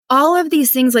all of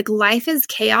these things, like life is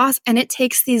chaos and it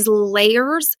takes these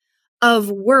layers of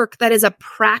work that is a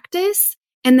practice.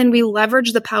 And then we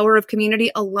leverage the power of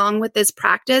community along with this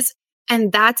practice. And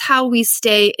that's how we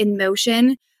stay in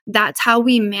motion. That's how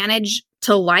we manage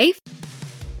to life.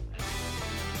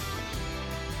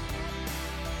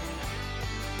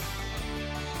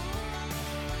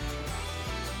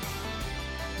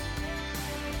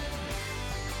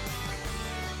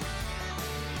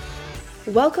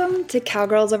 Welcome to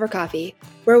Cowgirls Over Coffee,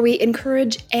 where we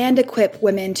encourage and equip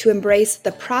women to embrace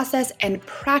the process and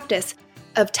practice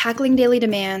of tackling daily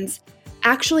demands,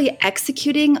 actually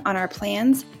executing on our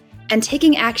plans, and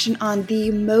taking action on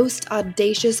the most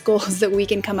audacious goals that we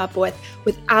can come up with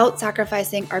without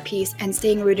sacrificing our peace and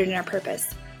staying rooted in our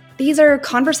purpose. These are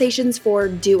conversations for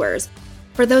doers,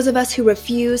 for those of us who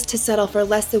refuse to settle for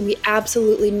less than we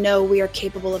absolutely know we are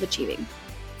capable of achieving.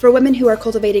 For women who are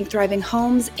cultivating thriving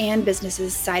homes and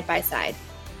businesses side by side.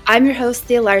 I'm your host,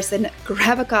 Thea Larson.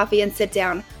 Grab a coffee and sit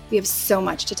down. We have so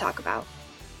much to talk about.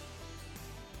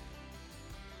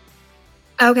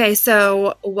 Okay,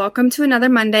 so welcome to another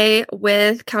Monday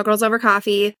with Cowgirls Over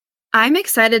Coffee. I'm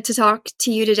excited to talk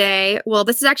to you today. Well,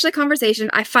 this is actually a conversation.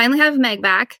 I finally have Meg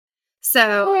back.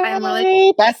 So Yay, I'm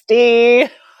really bestie.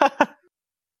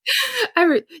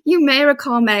 You may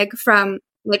recall Meg from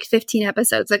like 15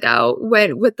 episodes ago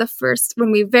when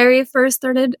we very first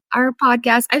started our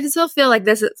podcast. I still feel like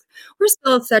we're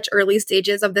still at such early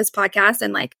stages of this podcast.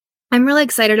 And like, I'm really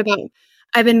excited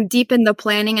I've been deep in the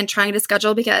planning and trying to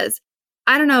schedule because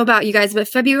I don't know about you guys, but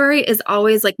February is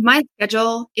always like, my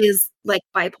schedule is like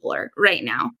bipolar right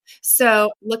now.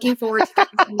 So looking forward to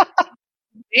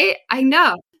right? I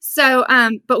know. So,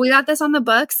 but we got this on the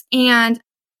books. And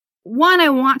one, I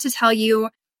want to tell you,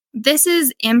 this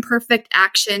is imperfect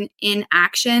action in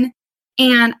action.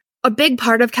 And a big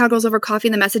part of Cowgirls Over Coffee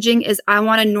and the messaging is I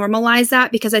want to normalize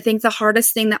that, because I think the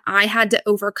hardest thing that I had to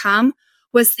overcome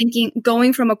was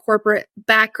going from a corporate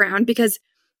background, because,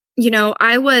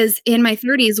 I was in my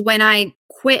 30s when I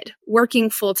quit working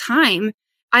full time.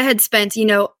 I had spent,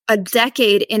 a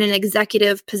decade in an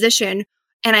executive position,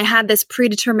 and I had this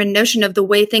predetermined notion of the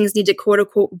way things need to quote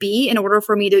unquote be in order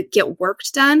for me to get work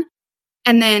done.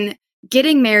 And then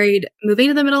getting married, moving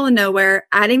to the middle of nowhere,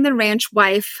 adding the ranch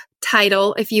wife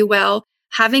title, if you will,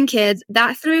 having kids,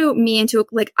 that threw me into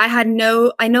like, I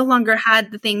no longer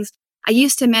had the things I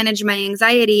used to manage my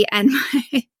anxiety and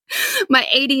my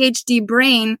ADHD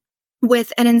brain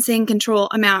with an insane control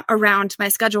amount around my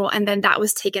schedule. And then that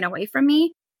was taken away from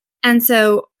me. And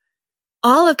so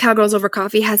all of Cowgirls Over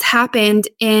Coffee has happened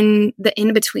in the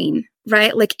in-between,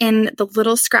 right? Like in the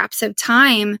little scraps of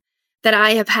time that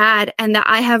I have had and that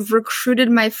I have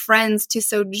recruited my friends to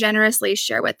so generously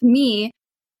share with me.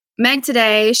 Meg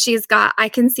today, I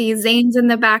can see Zane's in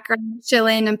the background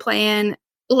chilling and playing.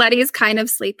 Letty's kind of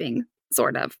sleeping,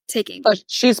 sort of taking. But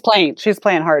she's playing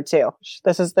hard too.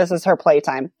 This is her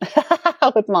playtime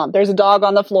with mom. There's a dog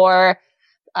on the floor.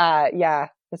 Yeah,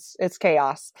 it's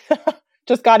chaos.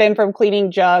 Just got in from cleaning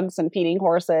jugs and feeding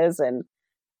horses and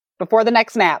before the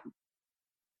next nap.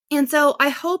 And so I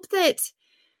hope that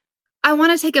I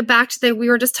want to take it back to we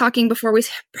were just talking before we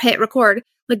hit record,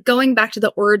 like going back to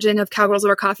the origin of Cowgirls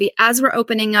Over Coffee as we're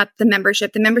opening up the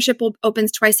membership. The membership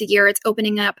opens twice a year. It's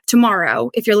opening up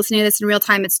tomorrow. If you're listening to this in real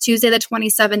time, it's Tuesday, the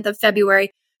 27th of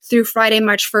February through Friday,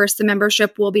 March 1st. The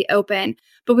membership will be open.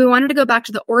 But we wanted to go back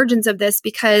to the origins of this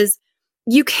because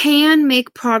you can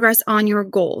make progress on your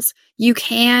goals. You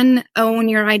can own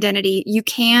your identity. You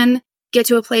can get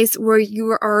to a place where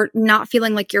you are not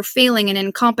feeling like you're failing and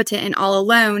incompetent and all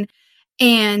alone.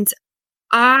 And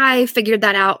I figured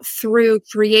that out through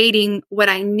creating what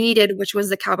I needed, which was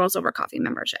the Cowgirls Over Coffee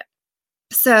membership.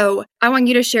 So I want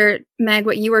you to share, Meg,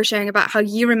 what you were sharing about how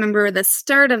you remember the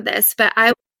start of this. But I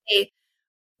would say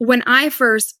when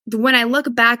I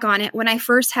look back on it, when I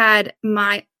first had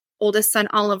my oldest son,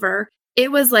 Oliver,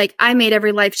 it was like I made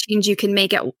every life change you can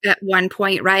make at one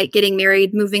point, right? Getting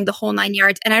married, moving the whole 9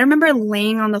 yards. And I remember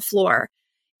laying on the floor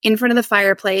in front of the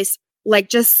fireplace, like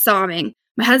just sobbing.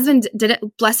 My husband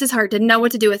didn't, bless his heart, didn't know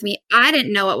what to do with me. I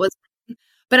didn't know what was,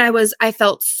 but I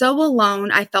felt so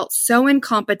alone. I felt so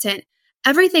incompetent.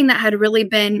 Everything that had really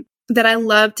been that I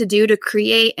loved to do to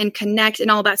create and connect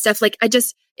and all that stuff. Like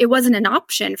it wasn't an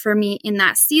option for me in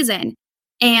that season.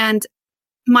 And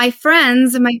my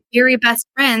friends, my very best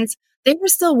friends, they were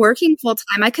still working full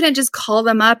time. I couldn't just call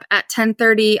them up at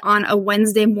 10:30 on a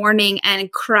Wednesday morning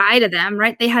and cry to them,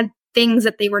 right? They had things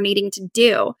that they were needing to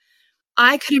do.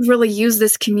 I could have really used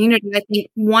this community, I think,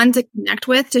 one, to connect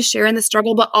with, to share in the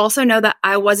struggle, but also know that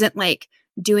I wasn't like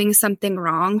doing something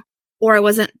wrong or I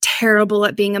wasn't terrible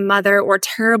at being a mother or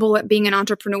terrible at being an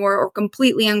entrepreneur or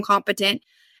completely incompetent.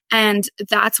 And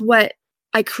that's what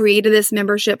I created this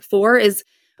membership for. Is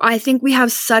I think we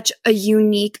have such a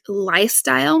unique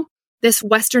lifestyle, this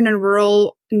Western and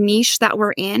rural niche that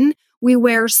we're in. We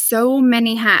wear so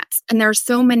many hats, and there's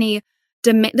so many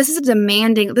this is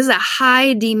a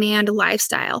high demand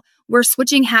lifestyle. We're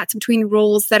switching hats between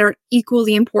roles that are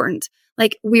equally important.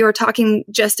 Like we were talking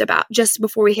just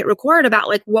before we hit record about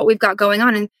like what we've got going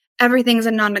on, and everything's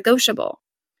a non-negotiable.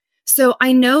 So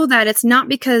I know that it's not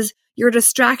because your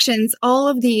distractions,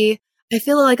 I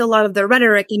feel like a lot of the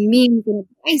rhetoric and memes and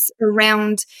advice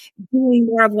around doing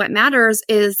more of what matters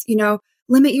is,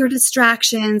 limit your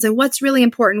distractions and what's really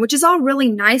important, which is all really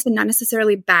nice and not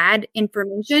necessarily bad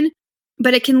information,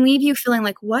 but it can leave you feeling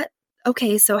like, what?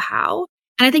 Okay, so how?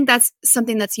 And I think that's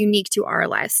something that's unique to our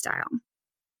lifestyle.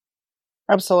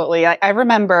 Absolutely. I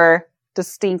remember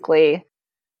distinctly,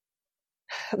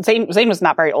 Zane was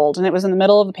not very old, and it was in the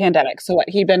middle of the pandemic. So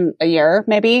he'd been a year,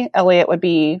 maybe. Elliot would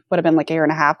have been like a year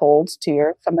and a half old, 2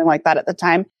 years, something like that at the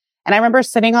time. And I remember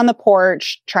sitting on the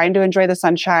porch, trying to enjoy the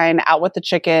sunshine, out with the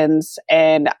chickens,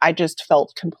 and I just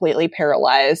felt completely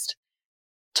paralyzed,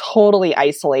 totally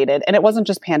isolated. And it wasn't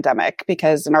just pandemic,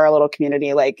 because in our little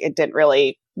community, like it didn't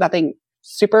really, nothing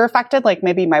super affected, like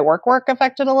maybe my work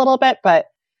affected a little bit. But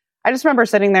I just remember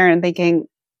sitting there and thinking,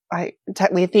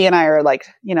 Thea and I are like,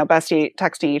 bestie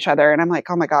texting each other. And I'm like,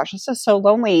 oh my gosh, this is so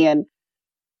lonely. And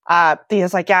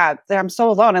Thea's like, yeah, I'm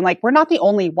so alone. And like, we're not the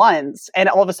only ones. And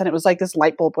all of a sudden it was like this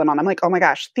light bulb went on. I'm like, oh my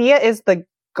gosh, Thea is the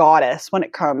goddess when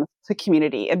it comes to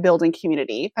community and building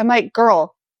community. I'm like,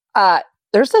 girl,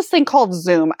 there's this thing called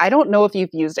Zoom. I don't know if you've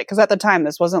used it, because at the time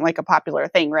this wasn't like a popular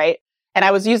thing, right? And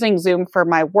I was using Zoom for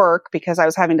my work because I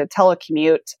was having to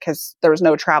telecommute because there was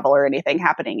no travel or anything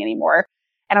happening anymore.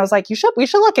 And I was like, we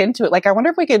should look into it. Like, I wonder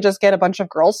if we could just get a bunch of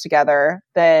girls together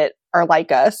that are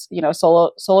like us,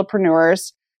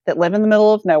 solopreneurs that live in the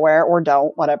middle of nowhere or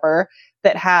don't, whatever,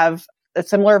 that have a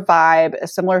similar vibe, a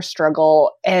similar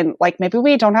struggle. And like, maybe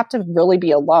we don't have to really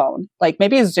be alone. Like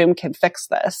maybe Zoom can fix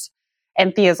this.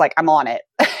 And Thea's like, I'm on it.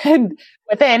 And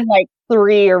within like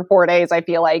 3 or 4 days, I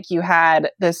feel like you had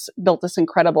built this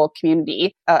incredible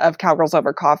community of Cowgirls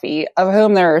Over Coffee, of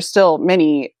whom there are still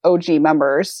many OG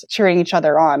members cheering each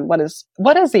other on. What is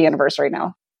the anniversary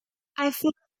now? I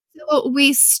feel so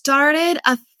we started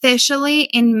officially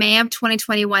in May of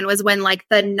 2021 was when like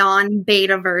the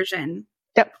non-beta version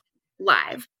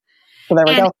live. So there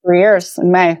we go, 3 years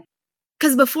in May.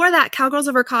 Because before that, Cowgirls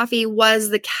Over Coffee was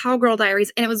the Cowgirl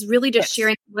Diaries, and it was really just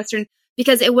sharing Western,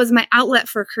 because it was my outlet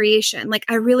for creation. Like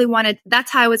I really that's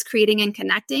how I was creating and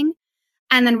connecting.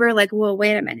 And then we're like, well,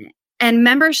 wait a minute. And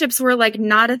memberships were like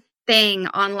not a thing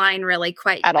online really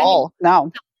quite at all.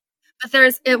 No.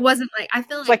 But it wasn't like, I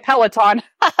feel like Peloton.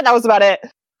 That was about it.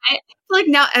 I feel like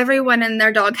now everyone and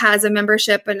their dog has a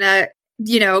membership and a,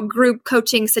 group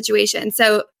coaching situation.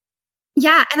 So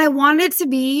yeah. And I wanted it to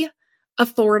be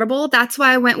affordable. That's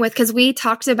why I went with, because we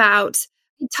talked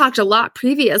a lot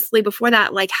previously before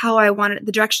that, like how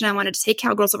the direction I wanted to take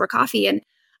Cowgirls Over Coffee. And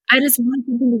I just wanted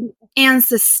something to be and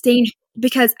sustainable,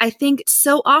 because I think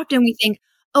so often we think,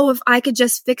 oh, if I could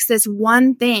just fix this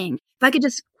one thing, if I could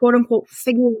just quote unquote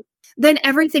then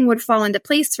everything would fall into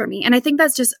place for me. And I think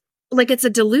that's just like, it's a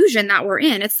delusion that we're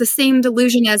in. It's the same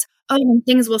delusion as, oh,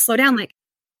 things will slow down. Like,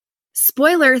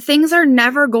 spoiler, things are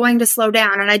never going to slow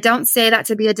down. And I don't say that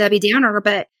to be a Debbie Downer,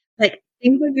 but like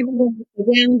things are never going to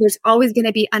slow down. There's always going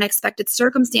to be unexpected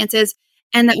circumstances,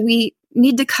 and that we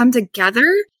need to come together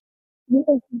with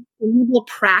a sustainable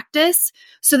practice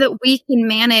so that we can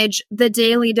manage the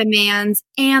daily demands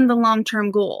and the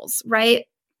long-term goals, right?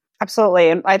 Absolutely.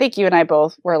 And I think you and I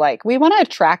both were like, we want to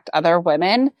attract other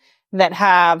women that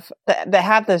have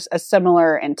a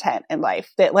similar intent in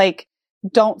life, that like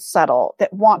don't settle,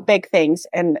 that want big things.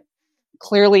 And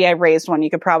clearly I raised one. You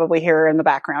could probably hear her in the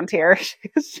background here.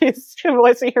 She's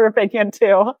voicing her opinion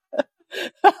too.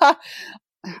 I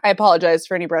apologize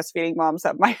for any breastfeeding moms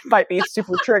that might be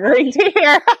super triggering to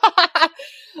hear.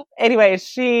 Anyway,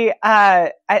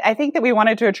 I think that we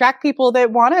wanted to attract people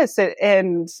that want to sit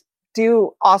and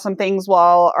do awesome things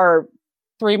while our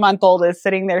 3-month-old is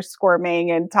sitting there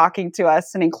squirming and talking to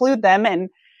us, and include them, and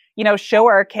show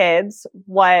our kids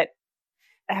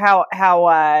how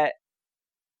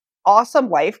awesome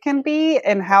life can be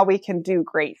and how we can do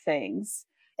great things.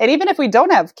 And even if we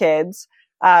don't have kids,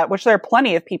 which there are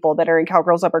plenty of people that are in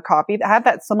Cowgirls Over Coffee that have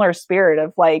that similar spirit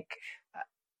of like,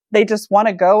 they just want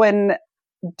to go and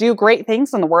do great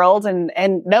things in the world. And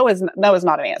no is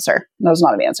not an answer. No is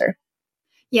not an answer.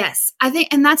 Yes. I think,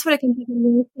 and that's what I can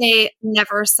say,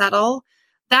 never settle.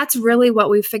 that's really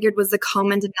what we figured was the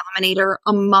common denominator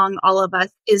among all of us,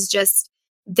 is just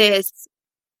this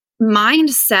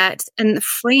mindset and the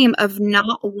frame of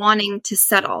not wanting to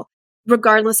settle,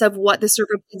 regardless of what the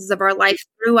circumstances of our life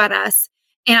threw at us.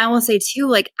 And I will say too,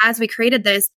 like, as we created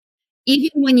this, even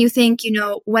when you think,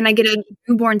 when I get a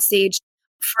newborn stage,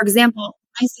 for example,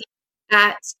 I see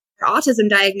at autism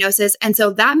diagnosis. And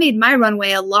so that made my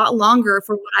runway a lot longer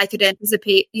for what I could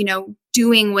anticipate,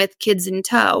 doing with kids in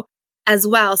tow as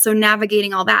well. So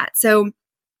navigating all that. So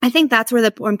I think that's where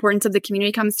the importance of the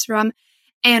community comes from.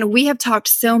 And we have talked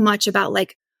so much about,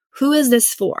 like, who is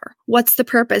this for? What's the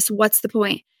purpose? What's the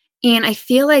point? And I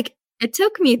feel like it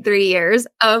took me 3 years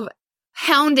of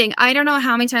hounding. I don't know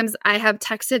how many times I have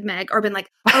texted Meg or been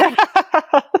like, okay,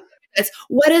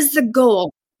 what is the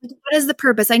goal? What is the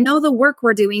purpose? I know the work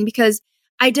we're doing, because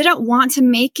I didn't want to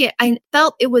make it. I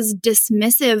felt it was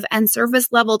dismissive and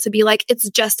surface level to be like, it's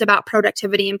just about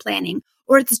productivity and planning,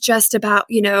 or it's just about,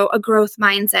 a growth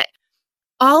mindset.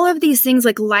 All of these things,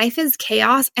 like, life is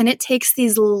chaos, and it takes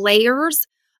these layers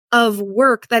of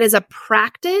work that is a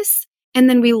practice. And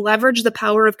then we leverage the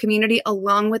power of community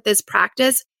along with this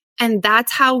practice. And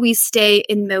that's how we stay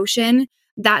in motion.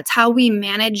 That's how we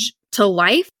manage to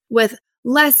life with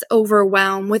less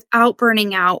overwhelm, without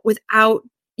burning out, without,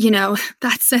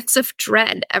 that sense of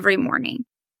dread every morning.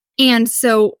 And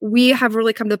so we have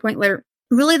really come to the point where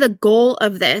really the goal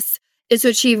of this is to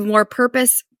achieve more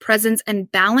purpose, presence,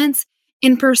 and balance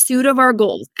in pursuit of our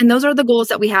goals. And those are the goals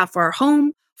that we have for our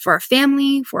home, for our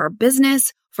family, for our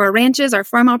business, for our ranches, our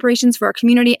farm operations, for our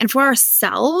community, and for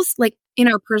ourselves, like, in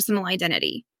our personal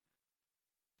identity.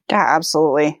 Yeah,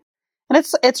 absolutely. And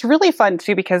it's really fun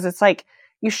too, because it's like,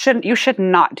 you should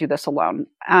not do this alone.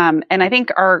 And I think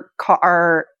our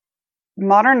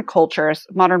modern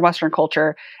Western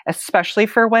culture, especially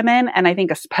for women, and I think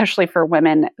especially for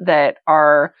women that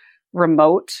are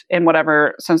remote in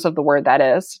whatever sense of the word that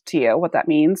is to you, what that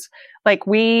means. Like,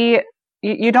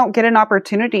 you don't get an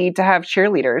opportunity to have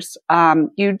cheerleaders.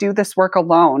 You do this work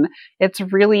alone. It's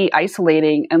really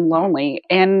isolating and lonely,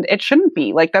 and it shouldn't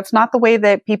be. Like, that's not the way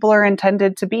that people are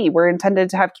intended to be. We're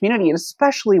intended to have community, and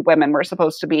especially women, we're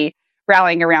supposed to be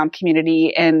rallying around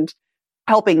community and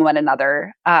helping one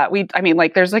another.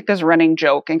 There's like this running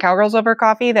joke in Cowgirls Over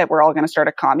Coffee that we're all going to start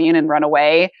a commune and run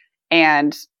away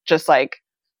and just like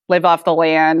live off the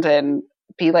land and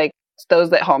be like,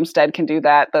 those that homestead can do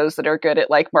that. Those that are good at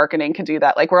like marketing can do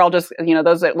that. Like, we're all just,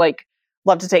 those that like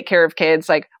love to take care of kids,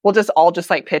 like, we'll just all just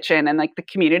like pitch in, and like the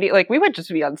community, like, we would just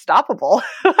be unstoppable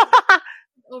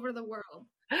over the world.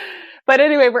 But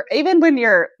anyway,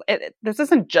 this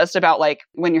isn't just about like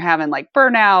when you're having like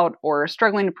burnout or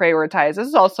struggling to prioritize. This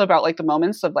is also about like the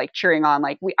moments of like cheering on.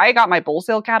 Like, I got my bull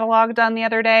sale catalog done the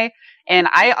other day, and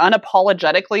I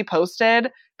unapologetically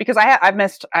posted, because I've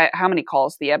missed how many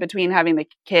calls, Thea, between having the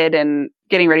kid and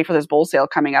getting ready for this bull sale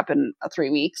coming up in 3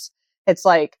 weeks. It's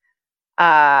like,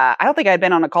 I don't think I'd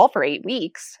been on a call for 8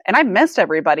 weeks, and I missed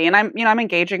everybody. And I'm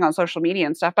engaging on social media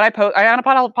and stuff, but I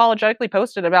unapologetically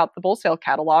posted about the bull sale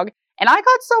catalog, and I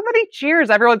got so many cheers.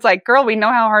 Everyone's like, "Girl, we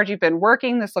know how hard you've been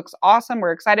working. This looks awesome.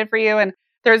 We're excited for you." And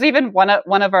there's even one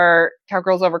of our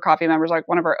Cowgirls Over Coffee members, like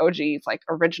one of our OGs, like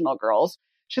original girls.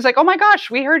 She's like, "Oh my gosh,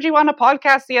 we heard you on a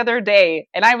podcast the other day."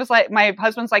 And I was like, my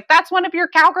husband's like, "That's one of your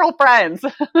cowgirl friends."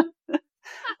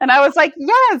 And I was like,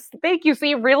 "Yes, thank you."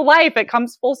 See, real life, it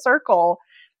comes full circle.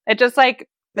 It just like,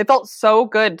 it felt so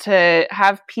good to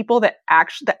have people that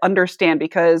understand,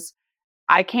 because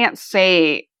I can't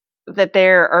say that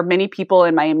there are many people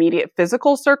in my immediate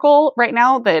physical circle right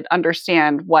now that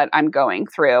understand what I'm going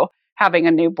through, having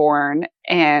a newborn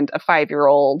and a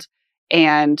 5-year-old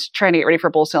and trying to get ready for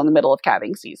bull sale in the middle of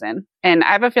calving season. And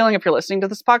I have a feeling if you're listening to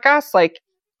this podcast, like,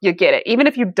 you get it. Even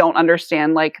if you don't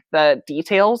understand like the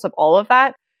details of all of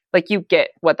that, like, you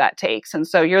get what that takes. And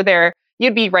so you're there,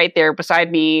 you'd be right there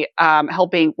beside me,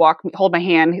 helping hold my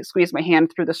hand, squeeze my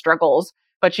hand through the struggles.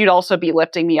 But you'd also be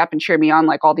lifting me up and cheering me on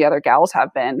like all the other gals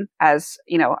have been, as,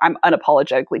 I'm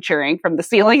unapologetically cheering from the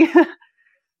ceiling,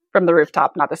 from the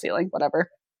rooftop, not the ceiling, whatever.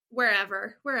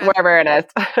 Wherever it is.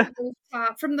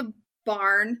 From the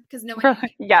barn, because no one.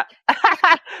 Yeah.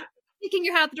 Taking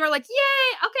your head out the door like,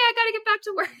 yay, okay, I gotta get back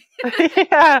to work.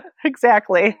 Yeah,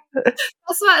 exactly.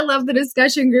 That's why I love the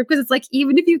discussion group, because it's like,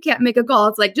 even if you can't make a call,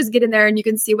 it's like, just get in there and you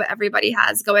can see what everybody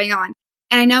has going on.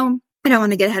 And I know I don't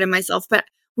want to get ahead of myself, but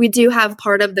we do have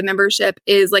part of the membership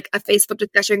is like a Facebook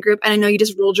discussion group. And I know you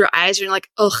just rolled your eyes and you're like,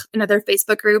 ugh, another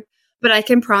Facebook group. But I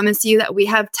can promise you that we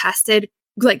have tested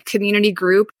like community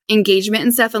group engagement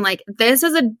and stuff. And like, this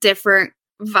is a different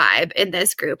vibe in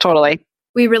this group. Totally.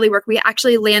 We really work. We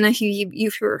actually, Lana, who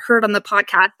you've heard on the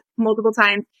podcast multiple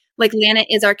times, like Lana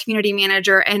is our community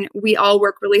manager, and we all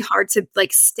work really hard to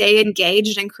like stay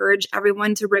engaged and encourage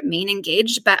everyone to remain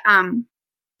engaged. But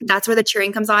that's where the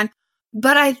cheering comes on.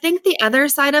 But I think the other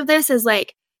side of this is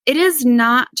like, it is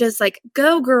not just like,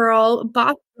 go girl,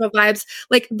 boss girl vibes.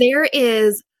 Like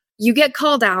you get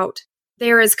called out.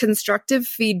 There is constructive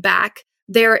feedback.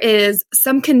 There is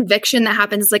some conviction that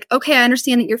happens. Like, okay, I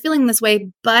understand that you're feeling this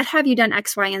way, but have you done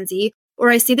X, Y, and Z? Or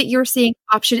I see that you're seeing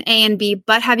option A and B,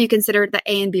 but have you considered that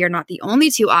A and B are not the only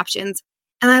two options?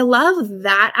 And I love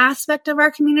that aspect of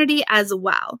our community as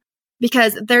well,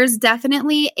 because there's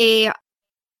definitely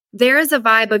there is a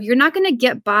vibe of you're not going to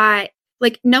get by.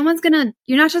 Like you're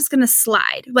not just going to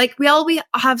slide. Like we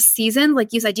have seasons,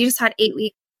 like you said, you just had 8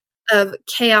 weeks of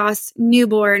chaos,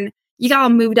 newborn, you got all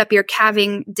moved up your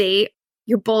calving date,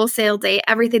 your bull sale date,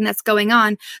 everything that's going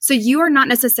on. So you are not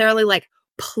necessarily like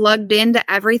plugged into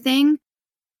everything,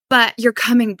 but you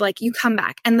come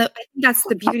back. And I think that's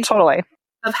the beauty totally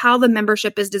of how the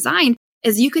membership is designed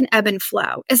is you can ebb and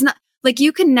flow. It's not like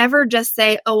you can never just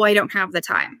say, oh, I don't have the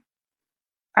time.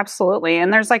 Absolutely.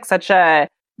 And there's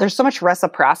there's so much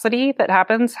reciprocity that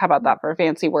happens. How about that for a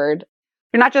fancy word?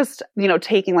 You're not just,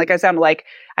 taking, like I sound like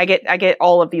I get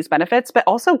all of these benefits, but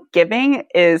also giving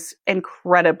is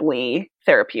incredibly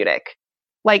therapeutic.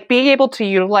 Like being able to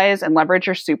utilize and leverage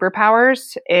your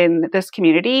superpowers in this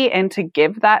community and to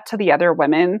give that to the other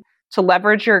women, to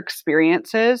leverage your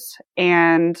experiences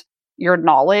and your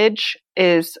knowledge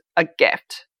is a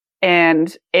gift.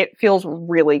 And it feels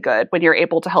really good when you're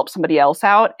able to help somebody else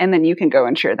out and then you can go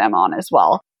and cheer them on as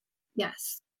well.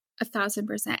 Yes,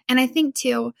 1,000%. And I think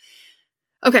too,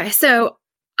 okay, so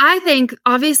I think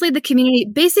obviously the community,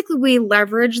 basically we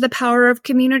leverage the power of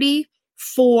community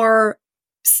for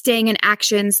staying in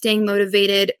action, staying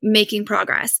motivated, making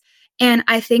progress. And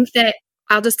I think that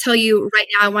I'll just tell you right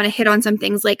now, I want to hit on some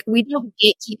things like we don't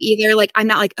gatekeep either. Like I'm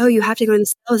not like, oh, you have to go to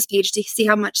the sales page to see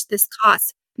how much this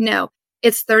costs. No,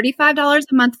 it's $35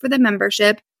 a month for the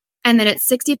membership. And then it's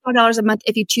 $65 a month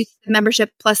if you choose the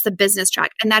membership plus the business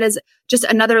track. And that is just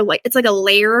another, it's like a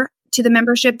layer to the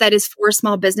membership that is for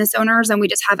small business owners. And we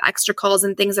just have extra calls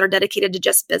and things that are dedicated to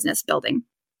just business building.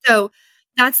 So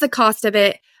that's the cost of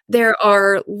it. There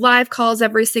are live calls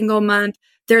every single month.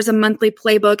 There's a monthly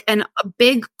playbook, and a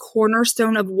big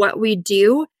cornerstone of what we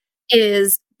do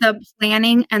is the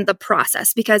planning and the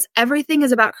process, because everything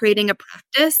is about creating a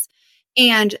practice.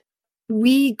 And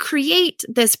we create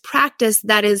this practice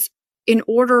that is in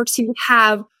order to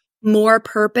have more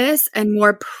purpose and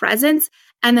more presence.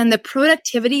 And then the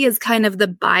productivity is kind of the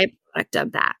byproduct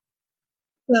of that.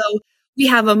 So we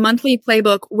have a monthly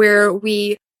playbook where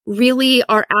we really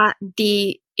are at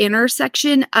the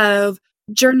intersection of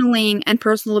journaling and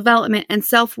personal development and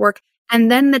self-work,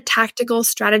 and then the tactical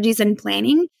strategies and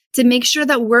planning to make sure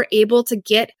that we're able to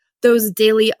get those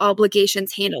daily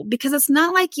obligations handled. Because it's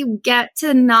not like you get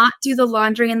to not do the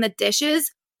laundry and the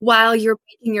dishes while you're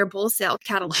making your bull sale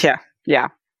catalog. Yeah.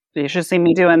 You should see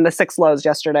me doing the 6 lows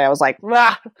yesterday. I was like,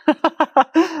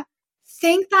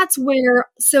 think that's where,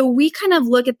 so we kind of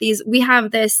look at these, we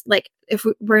have this, like,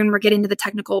 when we're getting to the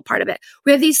technical part of it,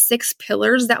 we have these 6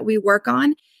 pillars that we work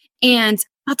on. And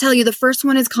I'll tell you, the first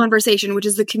one is conversation, which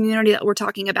is the community that we're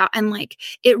talking about. And like,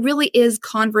 it really is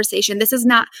conversation. This is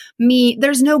not me.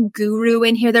 There's no guru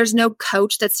in here. There's no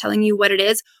coach that's telling you what it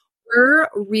is. We're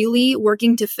really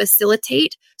working to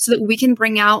facilitate so that we can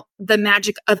bring out the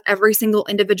magic of every single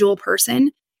individual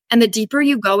person. And the deeper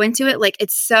you go into it, like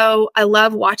I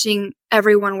love watching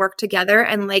everyone work together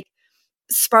and like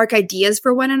spark ideas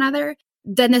for one another.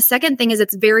 Then the second thing is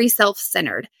it's very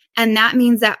self-centered. And that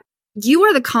means that you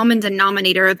are the common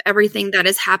denominator of everything that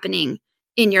is happening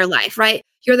in your life, right?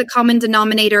 You're the common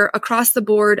denominator across the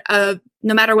board of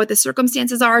no matter what the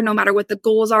circumstances are, no matter what the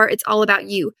goals are, it's all about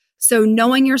you. So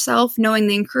knowing yourself, knowing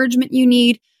the encouragement you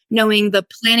need, knowing the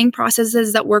planning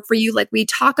processes that work for you, like we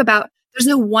talk about, there's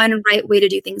no one right way to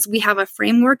do things. We have a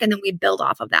framework and then we build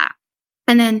off of that.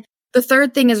 And then the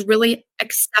third thing is really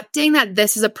accepting that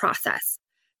this is a process.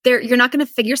 You're not going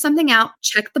to figure something out,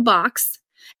 check the box,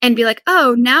 and be like,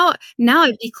 oh, now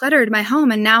I've decluttered my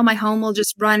home and now my home will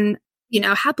just run,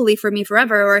 happily for me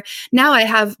forever. Or now I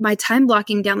have my time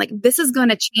blocking down. Like this is going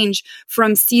to change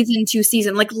from season to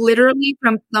season, like literally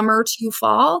from summer to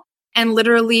fall, and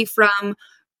literally from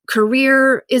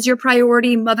career is your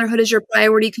priority, motherhood is your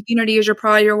priority, community is your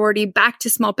priority, back to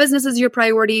small business is your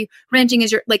priority, ranching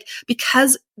is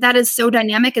because that is so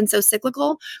dynamic and so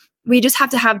cyclical. We just have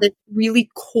to have the really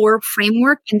core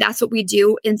framework. And that's what we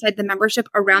do inside the membership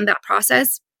around that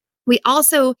process.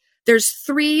 There's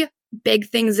 3 big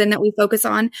things in that we focus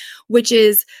on, which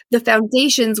is the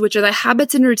foundations, which are the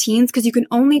habits and routines, because you can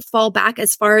only fall back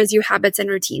as far as your habits and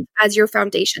routines, as your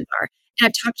foundations are. And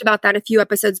I've talked about that a few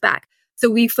episodes back. So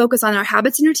we focus on our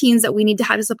habits and routines that we need to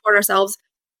have to support ourselves.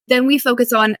 Then we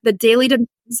focus on the daily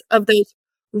demands of those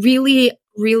really,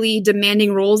 really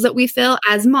demanding roles that we fill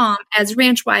as mom, as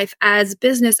ranch wife, as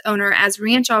business owner, as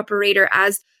ranch operator,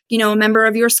 as, a member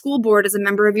of your school board, as a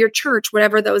member of your church,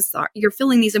 whatever those are, you're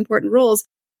filling these important roles.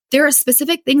 There are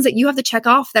specific things that you have to check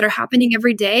off that are happening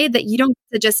every day that you don't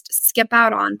get to just skip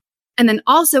out on. And then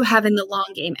also having the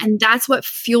long game. And that's what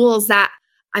fuels that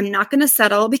I'm not going to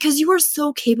settle, because you are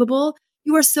so capable.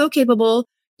 You are so capable.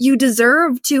 You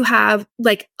deserve to have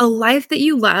like a life that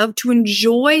you love, to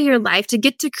enjoy your life, to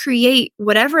get to create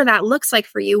whatever that looks like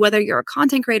for you, whether you're a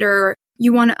content creator or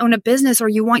you want to own a business or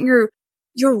you want your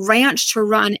ranch to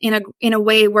run in a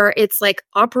way where it's like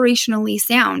operationally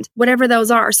sound, whatever those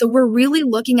are. So we're really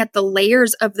looking at the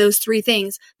layers of those three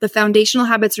things: the foundational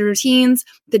habits and routines,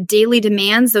 the daily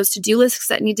demands, those to-do lists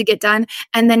that need to get done,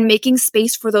 and then making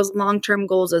space for those long-term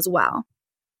goals as well.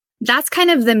 That's kind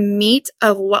of the meat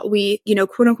of what we,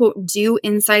 quote unquote, do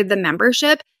inside the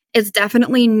membership. It's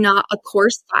definitely not a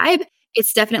course vibe.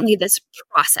 It's definitely this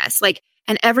process.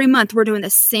 And every month we're doing the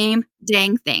same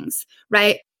dang things,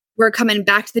 right? We're coming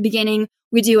back to the beginning.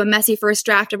 We do a messy first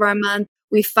draft of our month.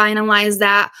 We finalize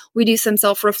that. We do some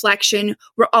self-reflection.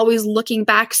 We're always looking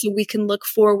back so we can look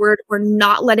forward. We're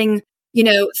not letting,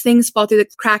 things fall through the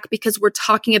crack, because we're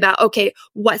talking about, okay,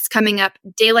 what's coming up?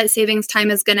 Daylight savings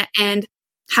time is going to end.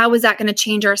 How is that going to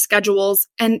change our schedules?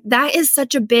 And that is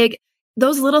such a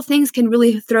those little things can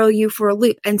really throw you for a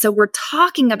loop. And so we're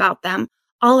talking about them,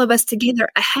 all of us together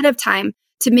ahead of time,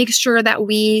 to make sure that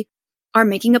we are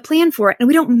making a plan for it. And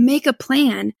we don't make a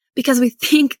plan because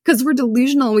we're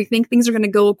delusional, we think things are going to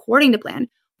go according to plan.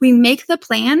 We make the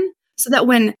plan so that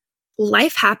when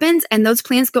life happens and those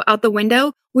plans go out the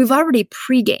window, we've already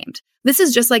pre-gamed. This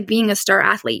is just like being a star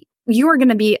athlete. You are going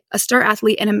to be a star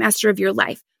athlete and a master of your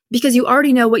life because you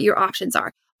already know what your options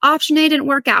are. Option A didn't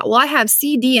work out. Well, I have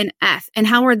C, D, and F. And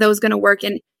how are those going to work?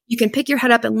 And you can pick your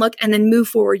head up and look and then move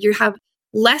forward. You have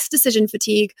less decision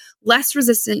fatigue, less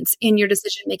resistance in your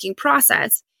decision-making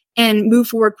process, and move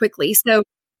forward quickly. So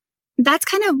that's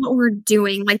kind of what we're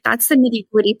doing. That's the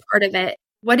nitty-gritty part of it.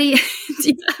 What do you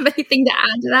have anything to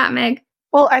add to that, Meg?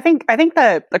 Well, I think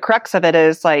the crux of it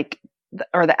is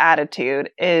or the attitude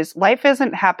is, life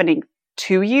isn't happening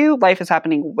to you, life is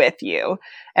happening with you.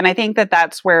 And I think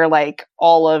that's where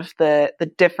all of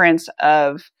the difference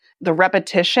of the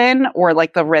repetition, or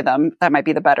the rhythm, that might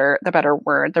be the better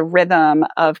word, the rhythm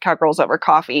of Cowgirls Over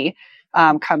Coffee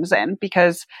comes in.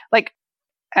 Because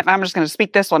and I'm just going to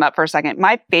speak this one up for a second.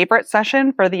 My favorite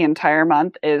session for the entire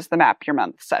month is the Map Your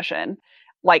Month session.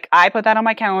 I put that on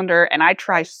my calendar and I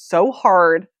try so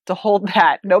hard to hold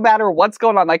that no matter what's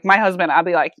going on. My husband, I'll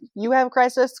be like, you have a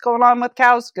crisis going on with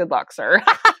cows? Good luck, sir.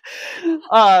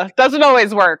 Doesn't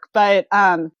always work, but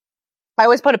I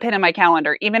always put a pin in my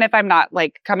calendar, even if I'm not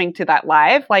coming to that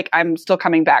live, I'm still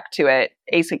coming back to it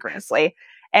asynchronously.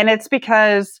 And it's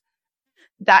because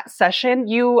that session,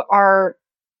 see,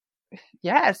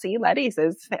 Letty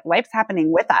says life's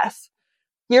happening with us.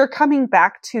 You're coming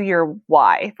back to your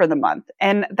why for the month.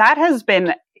 And that has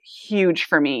been huge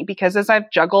for me, because as I've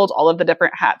juggled all of the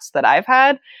different hats that I've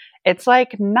had, it's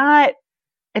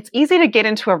it's easy to get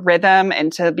into a rhythm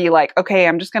and to be okay,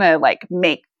 I'm just going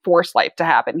to force life to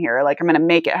happen here. I'm going to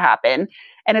make it happen.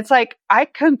 And it's I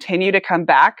continue to come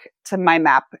back to my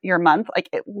Map Your Month,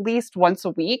 at least once a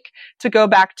week, to go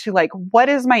back to what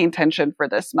is my intention for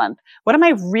this month? What am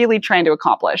I really trying to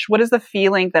accomplish? What is the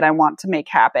feeling that I want to make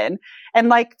happen?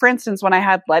 And for instance, when I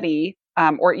had Letty,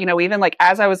 or, even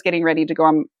as I was getting ready to go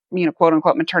on, quote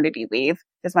unquote, maternity leave,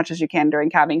 as much as you can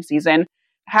during calving season,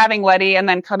 having Letty and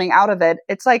then coming out of it,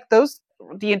 it's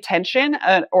the intention,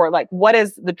 or what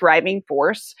is the driving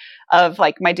force of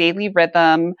my daily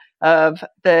rhythm, of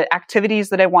the activities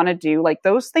that I want to do.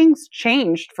 Those things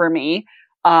changed for me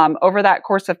over that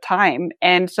course of time.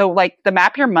 And so the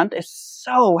Map Your Month is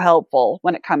so helpful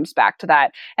when it comes back to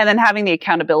that. And then having the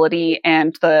accountability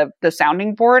and the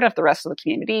sounding board of the rest of the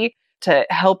community to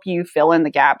help you fill in the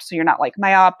gaps, so you're not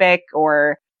myopic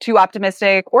or too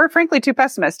optimistic or frankly too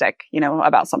pessimistic,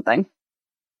 about something.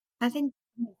 I think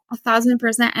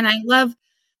 1,000%. And I love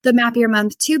the Map Your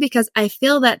Month too, because I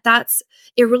feel that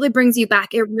it really brings you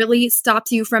back. It really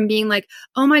stops you from being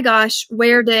oh my gosh,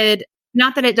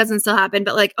 not that it doesn't still happen,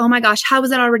 but oh my gosh, how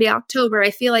was it already October? I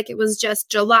feel like it was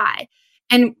just July.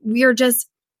 And we're just,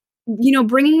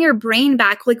 bringing your brain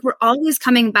back. We're always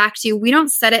coming back to, we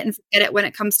don't set it and forget it when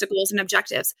it comes to goals and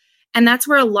objectives. And that's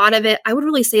where a lot of it, I would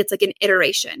really say it's like an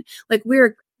iteration. Like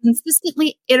we're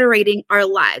consistently iterating our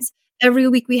lives. Every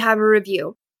week we have a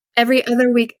review. Every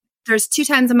other week, there's 2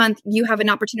 times a month, you have an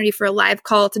opportunity for a live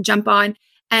call to jump on.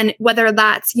 And whether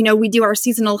that's, we do our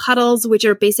seasonal huddles, which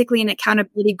are basically an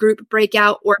accountability group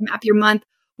breakout, or Map Your Month,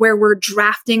 where we're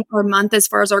drafting our month as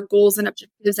far as our goals and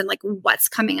objectives and like what's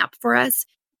coming up for us,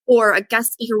 or a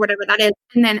guest speaker, whatever that is.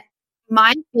 And then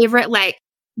my favorite like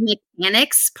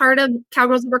mechanics part of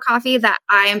Cowgirls Over Coffee that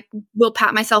I will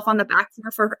pat myself on the back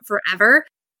for forever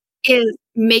is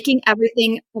making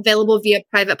everything available via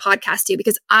private podcast too,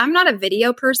 because I'm not a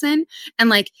video person, and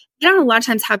like I don't a lot of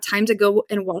times have time to go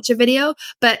and watch a video,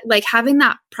 but like having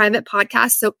that private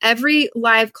podcast. So every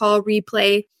live call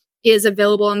replay is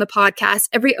available on the podcast.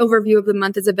 Every overview of the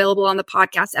month is available on the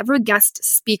podcast. Every guest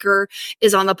speaker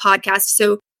is on the podcast.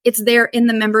 So it's there in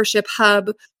the membership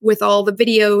hub with all the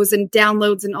videos and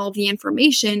downloads and all the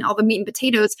information, all the meat and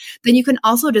potatoes. Then you can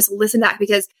also just listen to that,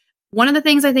 because one of the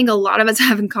things I think a lot of us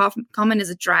have in common is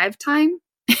a drive time.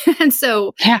 And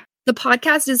so the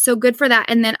podcast is so good for that.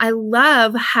 And then I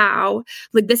love how,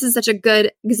 like, this is such a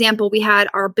good example. We had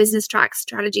our business track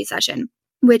strategy session,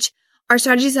 which our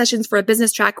strategy sessions for a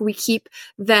business track, we keep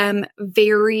them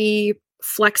very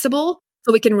flexible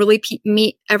so we can really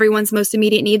meet everyone's most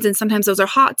immediate needs. And sometimes those are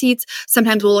hot seats.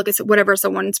 Sometimes we'll look at whatever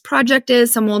someone's project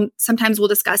is. Sometimes we'll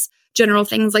discuss general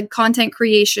things like content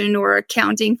creation or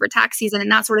accounting for tax season and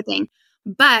that sort of thing.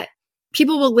 But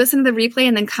people will listen to the replay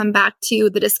and then come back to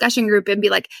the discussion group and be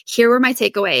like, here were my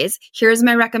takeaways. Here's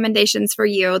my recommendations for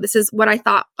you. This is what I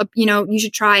thought, you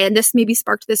should try. And this maybe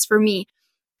sparked this for me.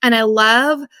 And I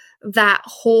love that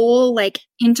whole like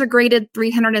integrated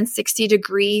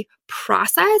 360-degree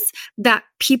process that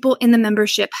people in the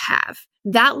membership have.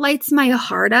 That lights my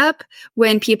heart up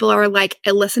when people are like,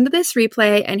 I listened to this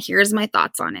replay and here's my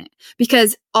thoughts on it.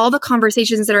 Because all the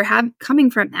conversations that are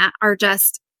coming from that are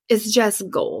it's just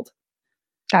gold.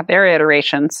 Got their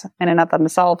iterations in and of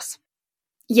themselves.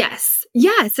 Yes,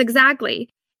 exactly.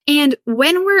 And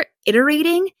when we're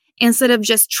iterating instead of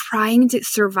just trying to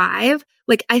survive,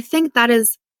 like I think that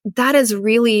is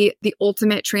really the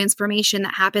ultimate transformation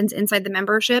that happens inside the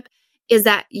membership, is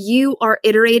that you are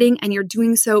iterating and you're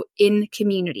doing so in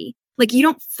community. Like you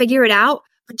don't figure it out,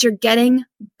 but you're getting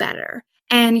better.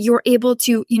 And you're able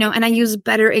to, and I use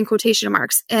better in quotation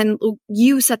marks, and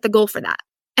you set the goal for that.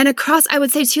 And across, I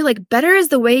would say too, like better is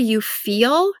the way you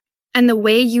feel and the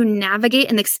way you navigate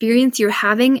and experience you're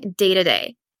having day to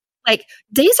day. Like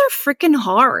days are freaking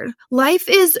hard. Life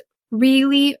is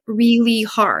really, really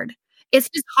hard. It's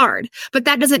just hard, but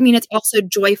that doesn't mean it's also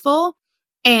joyful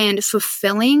and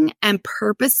fulfilling and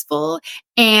purposeful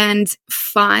and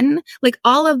fun. Like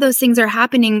all of those things are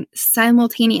happening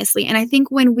simultaneously. And I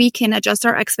think when we can adjust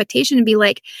our expectation and be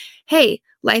like, hey,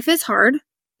 life is hard.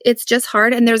 It's just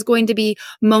hard. And there's going to be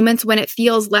moments when it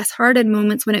feels less hard and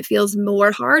moments when it feels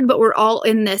more hard, but we're all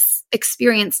in this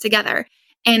experience together.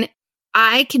 And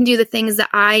I can do the things that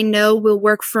I know will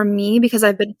work for me because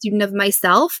I've been a student of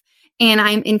myself. And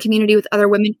I'm in community with other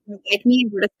women who are like me,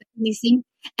 and we're discussing these things.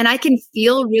 And I can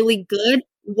feel really good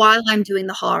while I'm doing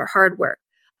the hard work.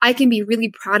 I can be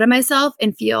really proud of myself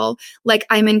and feel like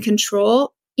I'm in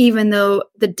control, even though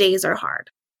the days are hard.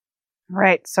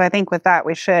 Right. So I think with that,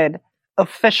 we should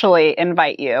officially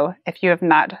invite you, if you have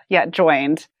not yet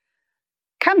joined,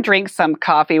 come drink some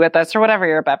coffee with us or whatever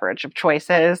your beverage of choice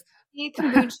is.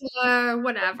 Kombucha,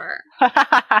 whatever.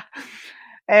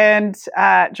 And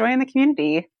join the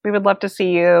community. We would love to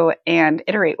see you and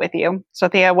iterate with you. So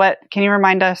Thea, can you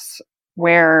remind us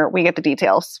where we get the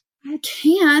details? I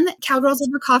can.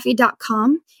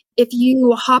 Cowgirlsovercoffee.com. If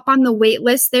you hop on the wait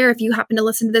list there, if you happen to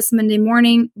listen to this Monday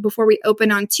morning before we open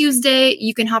on Tuesday,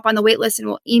 you can hop on the wait list and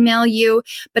we'll email you.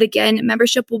 But again,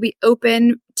 membership will be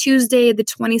open Tuesday, the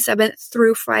 27th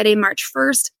through Friday, March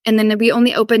 1st. And then we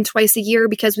only open twice a year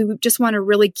because we just want to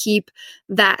really keep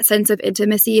that sense of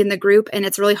intimacy in the group. And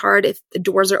it's really hard if the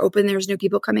doors are open, there's new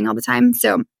people coming all the time.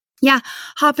 So yeah,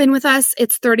 hop in with us.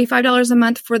 It's $35 a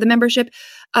month for the membership,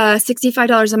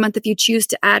 $65 a month if you choose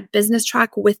to add Business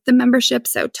Track with the membership,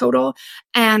 so total.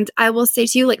 And I will say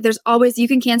to you, like, you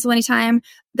can cancel anytime.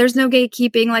 There's no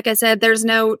gatekeeping. Like I said, there's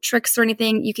no tricks or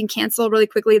anything. You can cancel really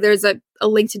quickly. There's a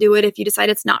link to do it if you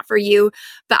decide it's not for you.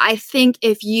 But I think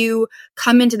if you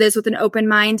come into this with an open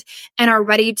mind and are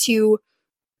ready to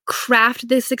craft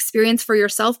this experience for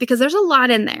yourself, because there's a lot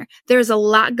in there. There's a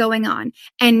lot going on,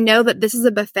 and know that this is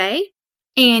a buffet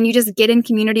and you just get in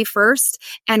community first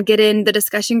and get in the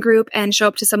discussion group and show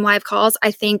up to some live calls.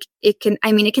 I think it can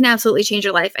absolutely change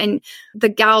your life. And the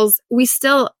gals,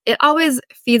 it always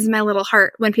feeds my little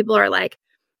heart when people are like,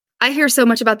 I hear so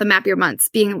much about the Map Your Months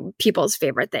being people's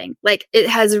favorite thing. Like it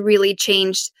has really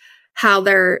changed how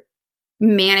they're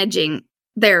managing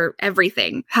their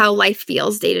everything, how life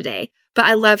feels day to day. But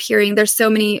I love hearing there's so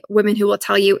many women who will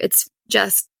tell you it's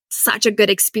just such a good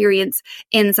experience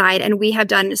inside. And we have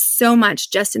done so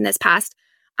much just in this past,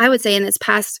 I would say in this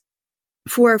past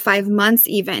 4 or 5 months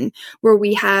even, where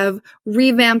we have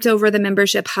revamped over the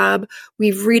membership hub.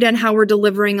 We've redone how we're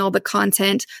delivering all the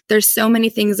content. There's so many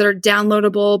things that are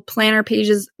downloadable, planner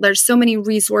pages. There's so many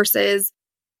resources.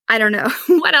 I don't know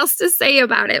what else to say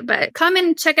about it, but come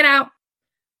and check it out.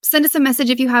 Send us a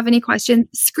message if you have any questions.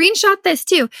 Screenshot this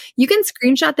too. You can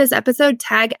screenshot this episode,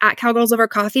 tag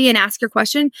 @CowgirlsOverCoffee and ask your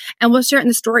question, and we'll share it in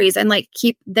the stories and like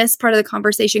keep this part of the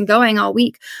conversation going all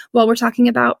week while we're talking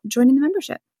about joining the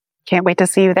membership. Can't wait to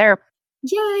see you there.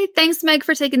 Yay. Thanks, Meg,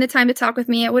 for taking the time to talk with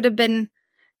me. It would have been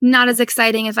not as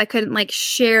exciting if I couldn't like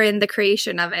share in the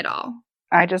creation of it all.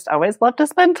 I just always love to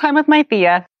spend time with my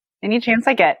Thea. Any chance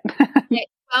I get. Okay.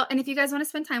 Well, and if you guys want to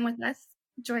spend time with us,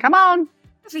 join. Come on.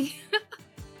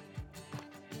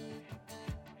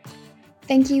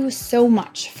 Thank you so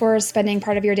much for spending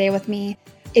part of your day with me.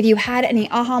 If you had any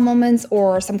aha moments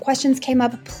or some questions came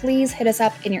up, please hit us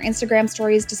up in your Instagram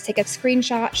stories. Just take a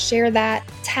screenshot, share that,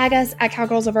 tag us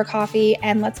 @CowgirlsOverCoffee,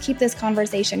 and let's keep this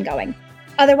conversation going.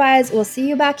 Otherwise, we'll see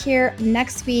you back here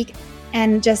next week.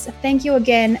 And just thank you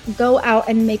again. Go out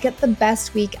and make it the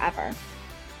best week ever.